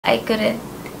I couldn't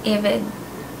even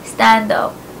stand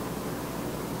up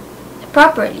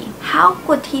properly. How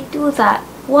could he do that?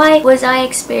 Why was I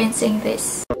experiencing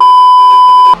this?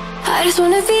 I just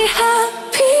wanna be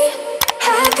happy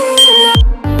tonight.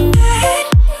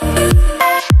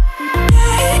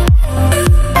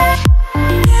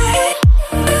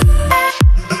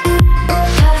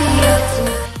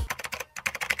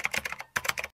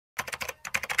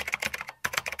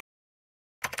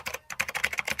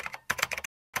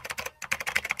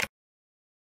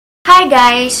 Hi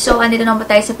guys! So, andito na po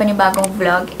tayo sa panibagong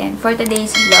vlog, and for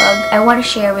today's vlog, I want to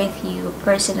share with you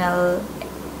personal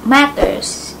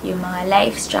matters, yung mga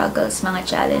life struggles, mga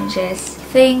challenges,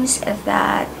 things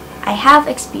that I have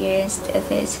experienced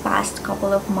this past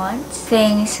couple of months,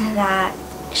 things that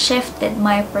shifted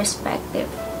my perspective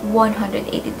 180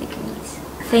 degrees,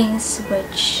 things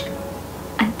which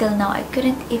until now I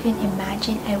couldn't even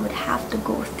imagine I would have to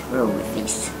go through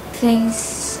these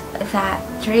things that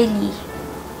really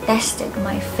tested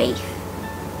my faith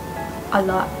a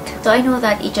lot. So I know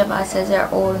that each of us has our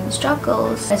own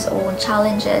struggles, has own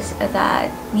challenges that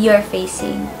we are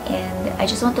facing, and I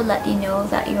just want to let you know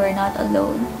that you are not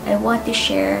alone. I want to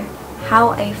share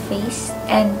how I faced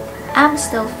and am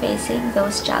still facing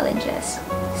those challenges.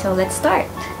 So let's start.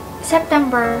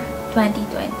 September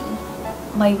 2020,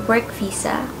 my work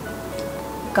visa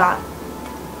got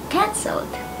cancelled.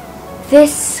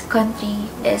 This country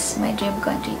is my dream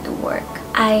country to work.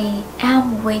 I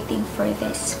am waiting for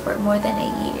this for more than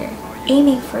a year,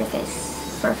 aiming for this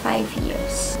for 5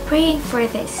 years, praying for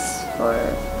this for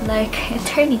like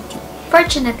eternity.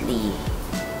 Fortunately,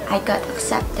 I got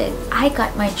accepted. I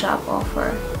got my job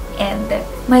offer and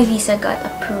my visa got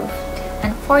approved.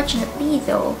 Unfortunately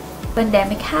though,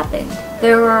 pandemic happened.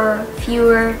 There were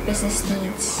fewer business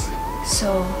needs.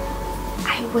 So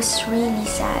I was really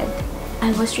sad.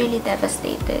 I was really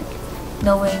devastated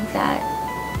knowing that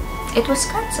it was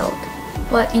cancelled.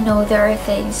 But you know, there are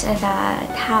things that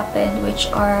happen which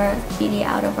are really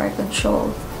out of our control.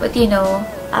 But you know,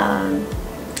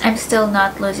 I'm still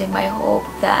not losing my hope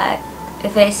that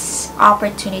this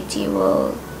opportunity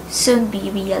will soon be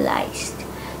realized.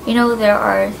 You know, there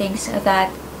are things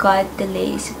that God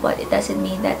delays, but it doesn't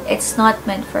mean that it's not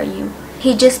meant for you.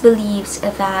 He just believes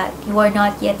that you are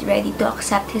not yet ready to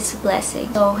accept His blessing.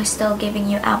 So He's still giving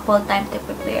you ample time to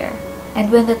prepare.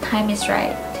 And when the time is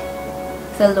right,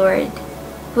 the Lord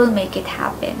will make it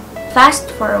happen. Fast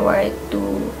forward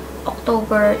to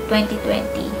October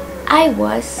 2020. I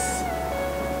was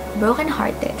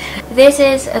broken-hearted. This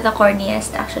is the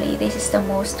corniest, actually. This is the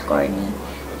most corny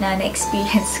na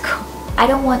na-experience ko. I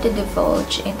don't want to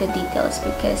divulge into details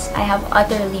because I have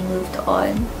utterly moved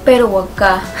on. Pero wag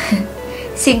ka.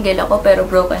 Single ako pero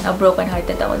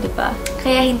broken-hearted ako, di ba?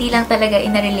 Kaya hindi lang talaga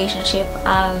in a relationship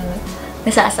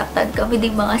nasasaktan kami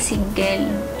ding mga single.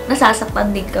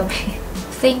 Nasasaktan din kami.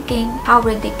 Thinking how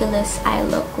ridiculous I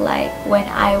look like when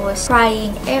I was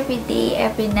crying every day,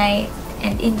 every night,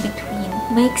 and in between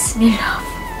makes me laugh.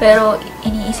 Pero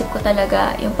iniisip ko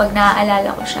talaga yung pag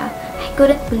naaalala ko siya, I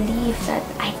couldn't believe that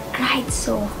I cried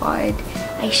so hard.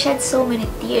 I shed so many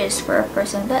tears for a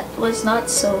person that was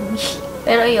not so me.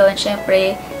 Pero yun,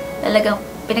 syempre, talagang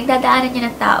pinagdadaanan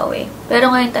niya ng tao eh. Pero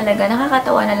ngayon talaga,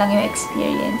 nakakatawa na lang yung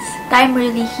experience. Time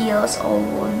really heals all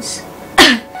wounds.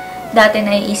 Dati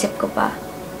naiisip ko pa,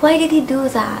 why did he do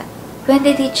that? When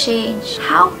did he change?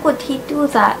 How could he do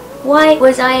that? Why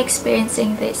was I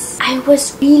experiencing this? I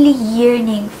was really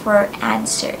yearning for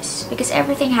answers because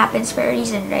everything happens for a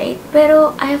reason, right?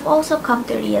 Pero I have also come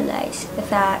to realize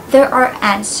that there are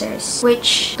answers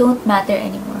which don't matter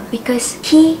anymore because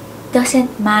he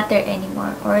doesn't matter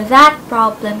anymore, or that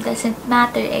problem doesn't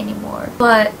matter anymore.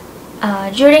 But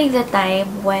during the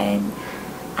time when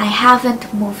I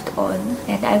haven't moved on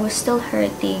and I was still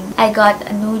hurting, I got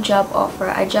a new job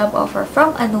offer,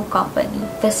 from a new company.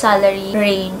 The salary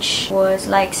range was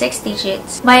like 6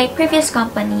 digits. My previous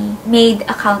company made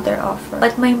a counter offer,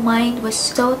 but my mind was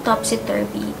so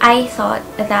topsy-turvy. I thought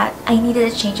that I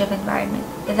needed a change of environment,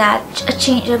 that a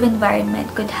change of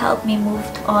environment could help me move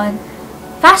on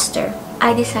faster.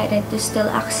 I decided to still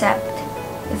accept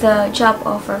the job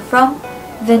offer from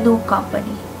the new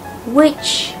company,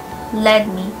 which led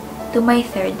me to my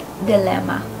third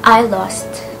dilemma. I lost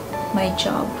my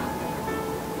job.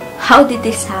 How did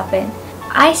this happen?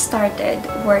 I started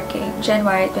working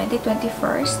January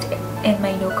 2021 in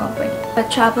my new company. A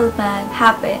travel ban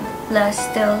happened, plus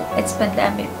still it's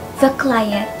pandemic. The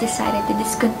client decided to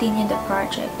discontinue the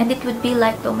project, and it would be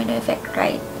like domino effect,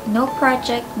 right? No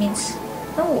project means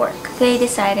no work. They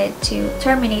decided to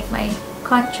terminate my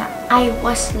contract. I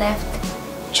was left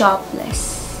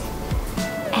jobless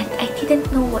and I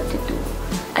didn't know what to do.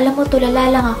 Alam mo,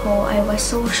 tulala lang ako. I was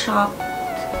so shocked.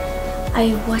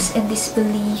 I was in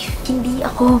disbelief. Hindi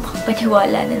ako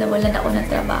makapaniwala na nawalan ako ng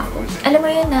trabaho. Alam mo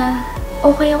yun na,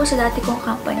 okay ako sa dati kong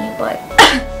company, but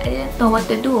I didn't know what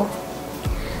to do.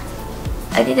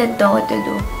 I didn't know what to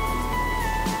do.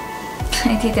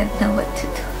 I didn't know what to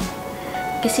do.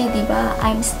 Kasi diba,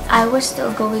 I was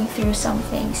still going through some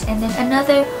things, and then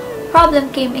another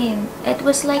problem came in. It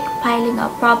was like piling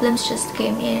up. Problems just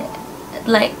came in.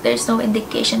 Like, there's no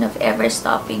indication of ever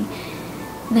stopping.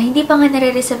 Na hindi pa nga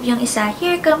nare-resolve yung isa,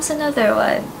 here comes another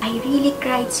one. I really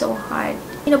cried so hard.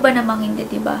 Sino ba namang hindi,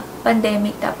 diba?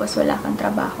 Pandemic, tapos wala kang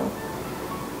trabaho.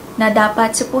 Na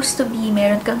dapat, supposed to be,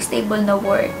 meron kang stable na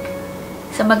work.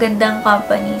 Sa magandang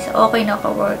company, sa okay na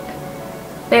ka-work.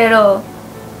 Pero,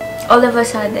 all of a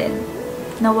sudden,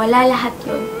 nawala lahat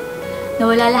yun.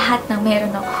 Nawala lahat ng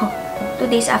meron ako.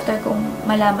 2 days after kong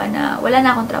malaman na wala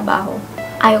na akong trabaho,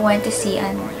 I went to see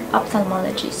an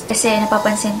ophthalmologist. Kasi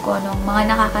napapansin ko nung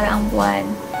mga nakakaraang buwan,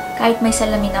 kahit may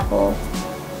salamin ako,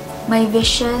 my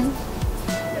vision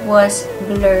was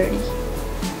blurry.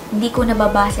 Hindi ko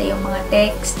nababasa yung mga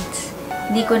texts.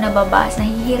 Hindi ko nababasa.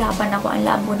 Nahihirapan ako. Ang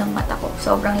labo ng mata ko.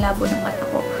 Sobrang labo ng mata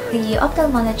ko. The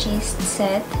ophthalmologist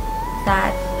said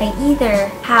that I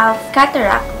either have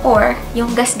cataract or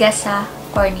yung gasgas sa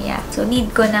cornea. So,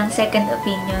 need ko ng second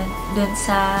opinion dun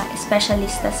sa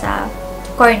specialista sa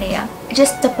cornea.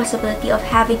 Just the possibility of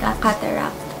having a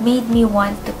cataract made me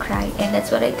want to cry, and that's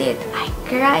what I did. I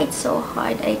cried so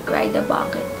hard. I cried a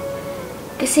bucket.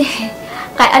 Kasi,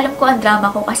 kaya alam ko ang drama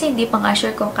ko kasi hindi pa nga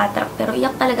sure kung cataract, pero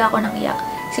iyak talaga ako ng iyak.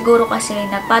 Siguro kasi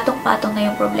nagpatong-patong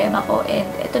na yung problema ko, and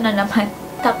ito na naman.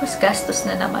 Tapos gastos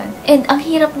na naman. And ang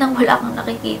hirap nang wala kang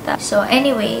nakikita. So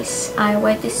anyways, I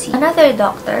went to see another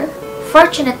doctor.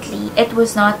 Fortunately, it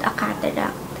was not a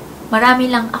cataract.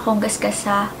 Marami lang akong gasgas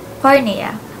sa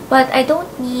cornea, but I don't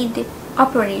need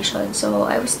operation, so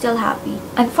I was still happy.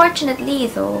 Unfortunately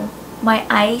though, my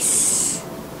eyes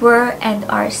were and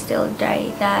are still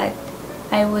dry, that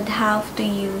I would have to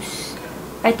use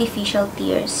artificial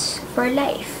tears for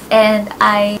life. And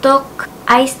I took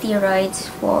eye steroids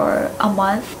for a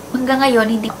month. Hanggang ngayon,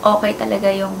 hindi okay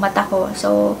talaga yung mata ko,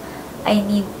 so I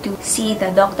need to see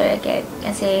the doctor again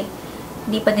kasi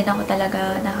hindi pa din ako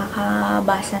talaga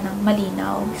nakakabasa ng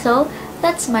malinaw. So,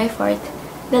 that's my fourth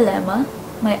dilemma,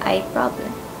 my eye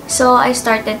problem. So, I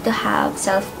started to have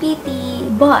self-pity,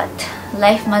 but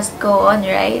life must go on,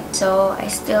 right? So,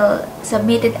 I still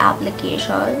submitted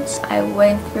applications. I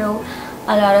went through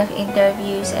a lot of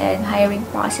interviews and hiring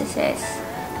processes.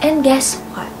 And guess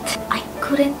what? I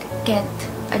couldn't get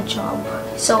a job.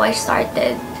 So, I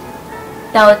started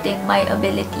doubting my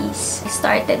abilities. I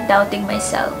started doubting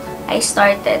myself. I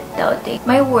started doubting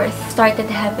my worth.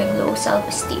 Started having low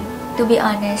self-esteem. To be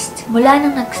honest, mula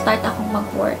nang nag-start akong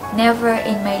mag-work, never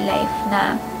in my life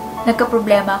na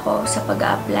nagka-problema ako sa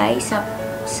pag-apply, sa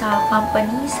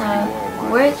company, sa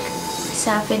work,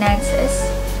 sa finances.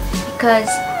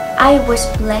 Because I was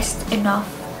blessed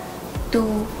enough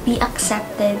to be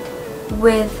accepted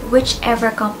with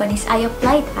whichever companies I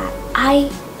applied at.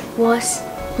 I was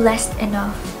blessed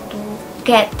enough to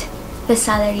get the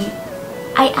salary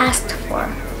I asked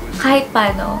for. Kahit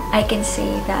paano, I can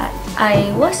say that I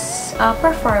was a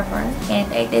performer and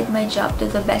I did my job to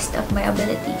the best of my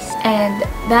abilities. And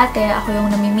dati, ako yung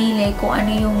namimili kung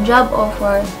ano yung job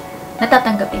offer na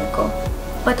tatanggapin ko.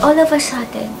 But all of a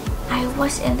sudden, I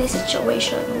was in this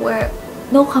situation where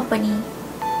no company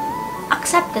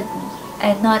accepted me.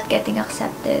 And not getting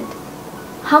accepted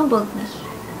humbled me.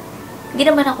 Hindi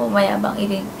naman ako mayabang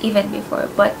even before,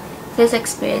 but this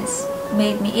experience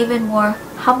made me even more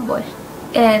humble.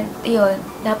 And yun,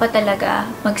 dapat talaga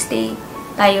magstay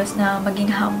tayo na maging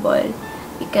humble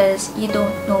because you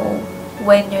don't know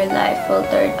when your life will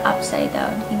turn upside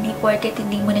down. Hindi porket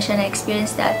hindi mo na siya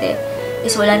na-experience dati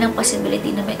is wala nang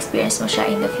possibility na ma-experience mo siya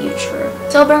in the future.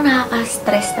 Sobrang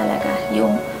nakaka-stress talaga.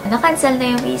 Yung na-cancel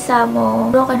na yung visa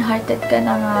mo, broken-hearted ka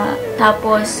na nga,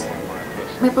 tapos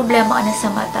may problema ka na sa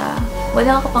mata,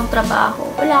 wala ka pang trabaho,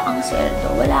 wala kang sweldo,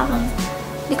 wala kang...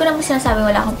 Hindi ko naman sinasabing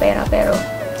wala kang pera, pero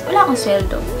wala kang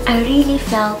sweldo. I really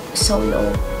felt so low.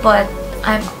 But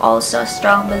I'm also a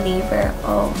strong believer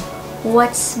of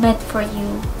what's meant for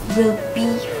you will be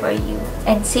for you.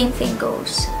 And same thing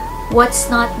goes.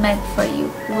 What's not meant for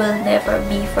you will never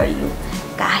be for you.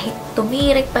 Kahit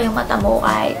tumirik pa yung mata mo,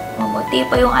 kahit mamuti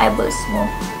pa yung eyeballs mo,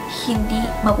 hindi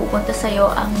mapupunta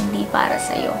sa'yo ang hindi para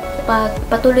sa'yo. Pag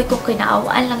patuloy kong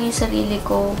kinaawaan lang yung sarili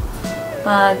ko,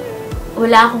 pag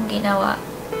wala akong ginawa,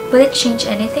 will it change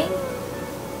anything?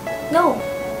 No.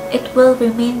 It will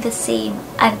remain the same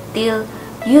until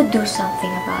you do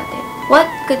something about it. What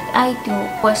could I do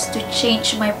was to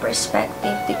change my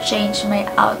perspective, to change my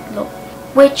outlook,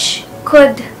 which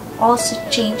could also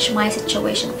change my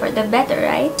situation for the better,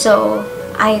 right? So,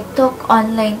 I took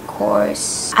online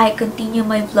course, I continue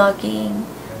my vlogging,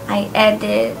 I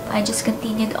edit, I just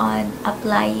continued on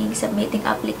applying, submitting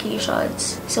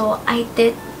applications. So, I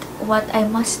did what I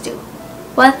must do.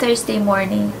 One Thursday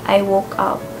morning, I woke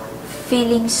up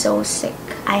feeling so sick.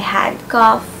 I had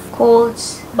cough,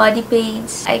 colds, body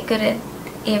pains. I couldn't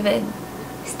even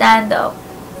stand up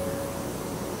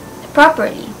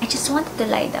properly. I just wanted to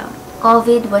lie down.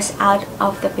 COVID was out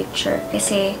of the picture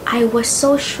kasi I was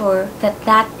so sure that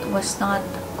that was not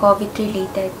COVID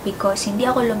related because hindi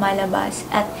ako lumalabas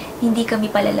at hindi kami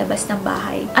palalabas ng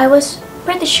bahay. I was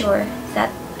pretty sure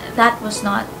that that was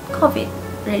not COVID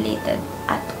related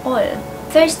at all.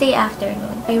 Thursday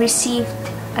afternoon, I received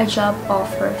a job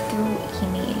offer through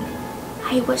email.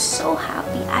 I was so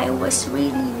happy. I was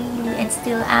really and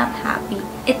still am happy.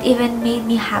 It even made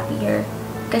me happier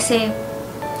kasi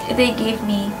they gave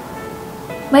me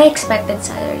my expected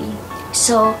salary.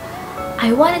 So,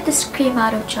 I wanted to scream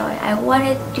out of joy. I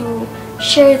wanted to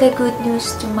share the good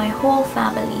news to my whole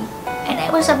family. And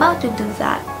I was about to do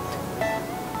that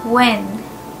when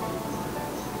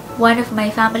one of my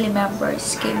family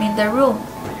members came in the room.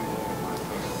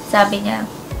 Sabi niya,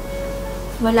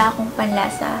 wala akong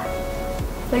panlasa.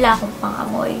 Wala akong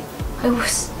pangamoy. I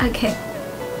was, again,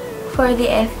 for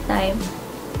the F time,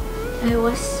 I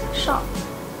was shocked.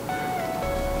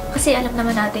 Kasi alam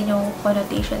naman natin yung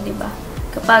connotation, di ba?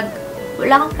 Kapag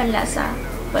wala kang panlasa,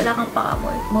 wala kang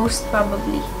pangamoy, most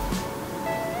probably,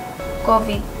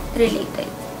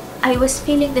 COVID-related. I was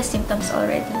feeling the symptoms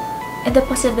already. And the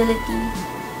possibility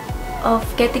of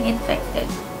getting infected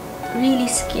really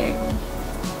scared me.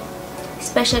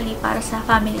 Especially para sa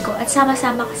family ko. At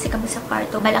sama-sama kasi kami sa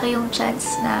kwarto. Malaki yung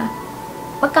chance na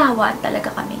magkahawaan talaga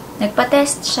kami.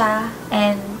 Nagpa-test siya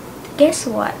and guess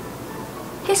what?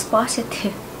 He's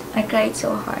positive. I cried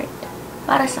so hard.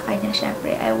 Para sa kanya,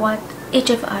 syempre, I want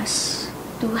each of us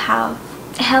to have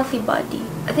a healthy body.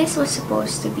 This was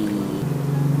supposed to be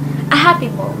a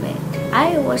happy moment.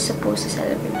 I was supposed to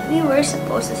celebrate. We were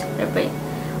supposed to celebrate.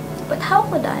 But how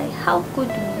could I? How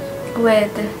could we?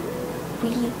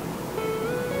 We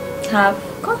have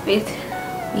COVID.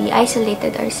 We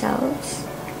isolated ourselves.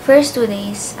 First 2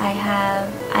 days, I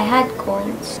had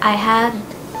colds. I had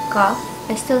cough.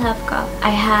 I still have cough.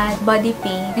 I had body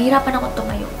pain. Nahirapan akong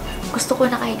tumayo. Gusto ko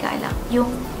nakahiga lang. Yung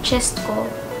chest ko,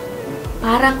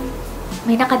 parang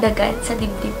may nakadagan sa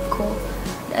dibdib ko.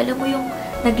 Alam mo yung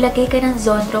naglagay ka ng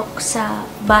Zonrox sa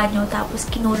banyo tapos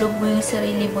kinulog mo yung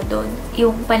sarili mo doon.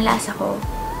 Yung panlasa ko,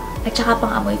 at saka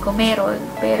pang-amoy ko, meron.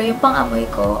 Pero yung pang-amoy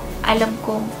ko, alam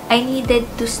kong I needed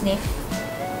to sniff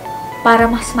para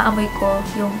mas maamoy ko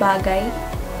yung bagay.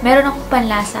 Meron akong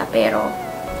panlasa, pero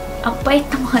ang pait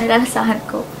ng mga nilalasahan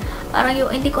ko. Parang yung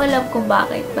hindi ko alam kung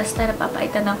bakit. Basta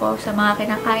napapaitan ako sa mga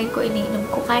kinakain ko, iniinom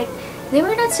ko. Kahit they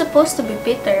were not supposed to be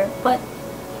bitter, but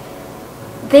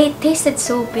they tasted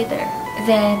so bitter.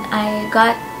 Then, I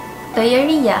got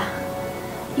diarrhea.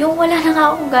 Yung wala na nga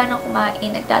akong ganang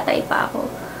kumain, nagtatay pa ako.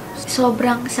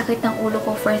 Sobrang sakit ng ulo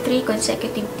ko for 3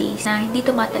 consecutive days na hindi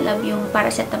tumatalab yung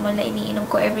paracetamol na iniinom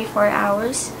ko every 4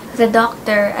 hours. The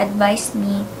doctor advised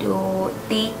me to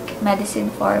take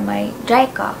medicine for my dry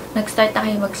cough. Nag-start na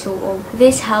kayo magsuog.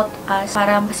 This helped us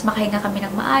para mas makahinga kami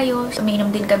ng maayos.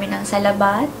 Umiinom din kami ng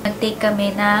salabat. Nag-take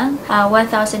kami ng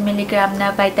 1,000 mg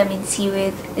na vitamin C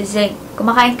with zinc.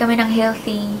 Kumakain kami ng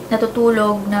healthy,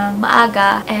 natutulog ng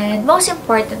maaga, and most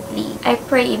importantly, I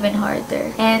pray even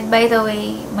harder. And by the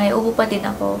way, may ubo pa din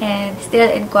ako and still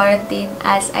in quarantine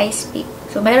as I speak.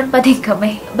 So, mayroon pa din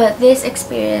kami. But this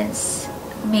experience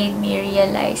made me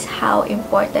realize how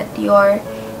important your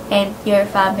and your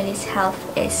family's health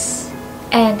is,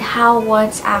 and how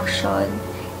one's action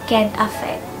can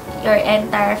affect your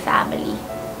entire family.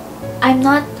 I'm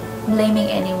not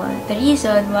blaming anyone. The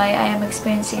reason why I am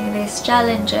experiencing these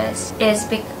challenges is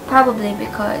probably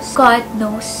because God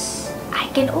knows I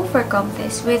can overcome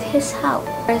this with His help.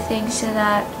 There are things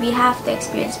that we have to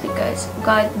experience because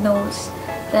God knows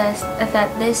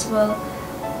that this will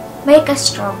make us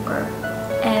stronger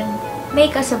and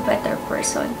make us a better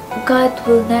person. God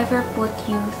will never put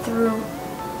you through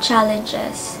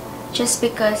challenges just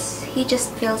because He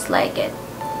just feels like it.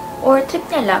 Or trip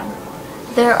niya lang.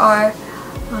 There are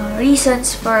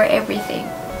reasons for everything.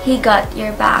 He got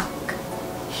your back.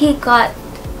 He got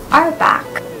our back.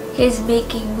 He's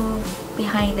making move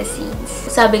behind the scenes.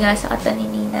 Sabi nga sa kanta ni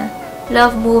Nina,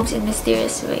 love moves in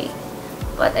mysterious way.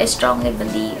 But I strongly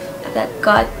believe that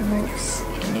God moves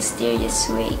in mysterious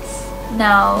ways.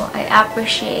 now I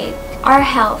appreciate our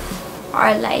health,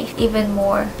 our life even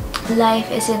more.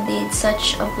 Life is indeed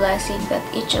such a blessing that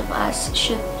each of us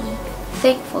should be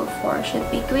thankful for, should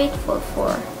be grateful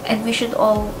for. And we should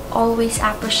always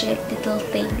appreciate little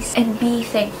things and be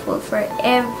thankful for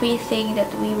everything that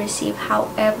we receive,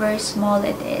 however small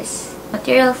it is.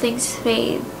 Material things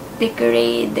fade,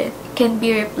 degrade, can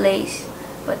be replaced,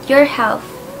 but your health,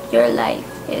 your life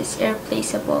is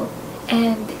irreplaceable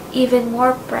and even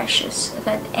more precious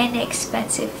than any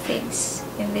expensive things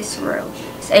in this world.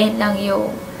 So, ayun lang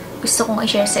yung gusto kong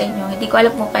i-share sa inyo. Hindi ko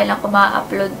alam kung kailan ko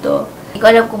ma-upload to. Hindi ko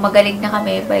alam kung magaling na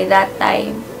kami by that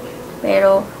time.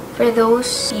 Pero, for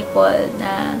those people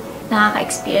na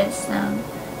nakaka-experience ng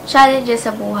challenges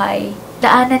sa buhay,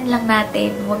 daanan lang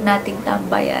natin, huwag nating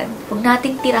tambayan, huwag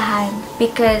nating tirahan,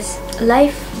 because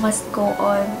life must go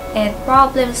on and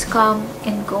problems come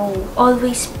and go.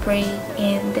 Always pray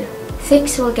and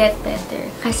things will get better.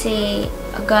 Kasi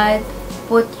God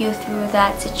put you through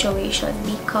that situation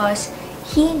because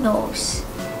He knows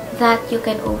that you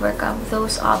can overcome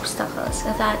those obstacles,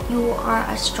 that you are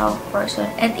a strong person.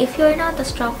 And if you're not a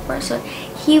strong person,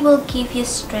 He will give you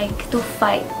strength to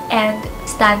fight and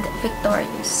stand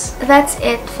victorious. That's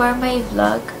it for my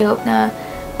vlog. I hope na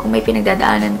kung may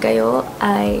pinagdadaanan kayo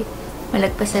ay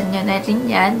malagpasan nyo na rin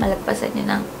yan, malagpasan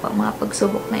nyo ng mga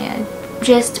pagsubok na yan.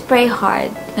 Just pray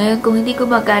hard. Ngayon, kung hindi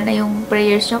gumagana yung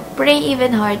prayers nyo, pray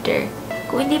even harder.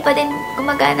 Kung hindi pa din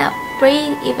gumagana,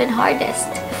 pray even hardest.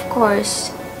 Of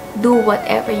course, do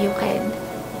whatever you can.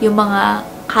 Yung mga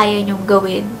kaya nyong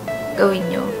gawin, gawin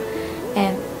nyo.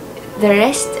 And the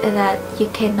rest that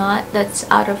you cannot, that's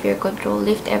out of your control,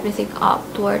 lift everything up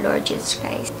to our Lord Jesus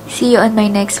Christ. See you on my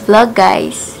next vlog,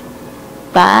 guys.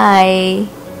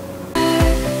 Bye!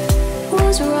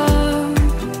 Was wrong.